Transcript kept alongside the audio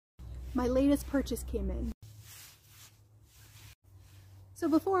my latest purchase came in. So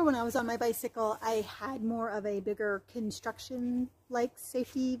before, when I was on my bicycle, I had more of a bigger construction-like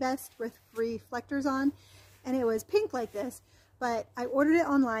safety vest with reflectors on, and it was pink like this, but I ordered it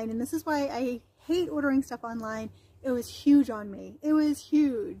online, and this is why I hate ordering stuff online. It was huge on me. It was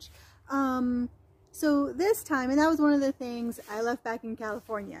huge. So this time, and that was one of the things I left back in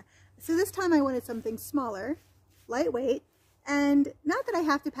California. So this time I wanted something smaller, lightweight, and not that I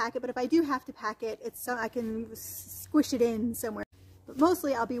have to pack it, but if I do have to pack it, it's so I can squish it in somewhere. But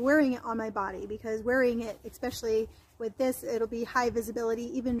mostly I'll be wearing it on my body, because wearing it, especially with this, it'll be high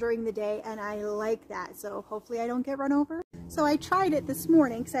visibility even during the day, and I like that. So hopefully I don't get run over. So I tried it this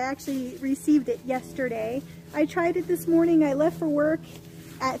morning, because I actually received it yesterday. I tried it this morning. I left for work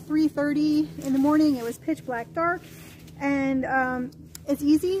at 3:30 in the morning. It was pitch black dark, and it's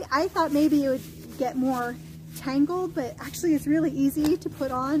easy. I thought maybe it would get more tangled, but actually it's really easy to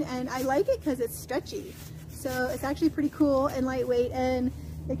put on, and I like it because it's stretchy. So it's actually pretty cool and lightweight and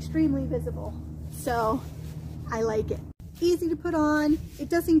extremely visible. So I like it. Easy to put on, it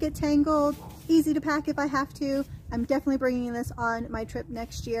doesn't get tangled, easy to pack if I have to. I'm definitely bringing this on my trip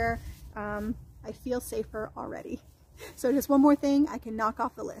next year. I feel safer already. So just one more thing I can knock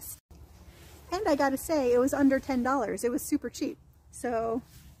off the list. And I gotta say, it was under $10. It was super cheap. So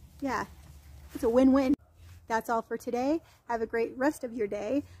yeah, it's a win-win. That's all for today. Have a great rest of your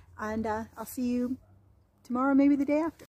day, and I'll see you tomorrow, maybe the day after.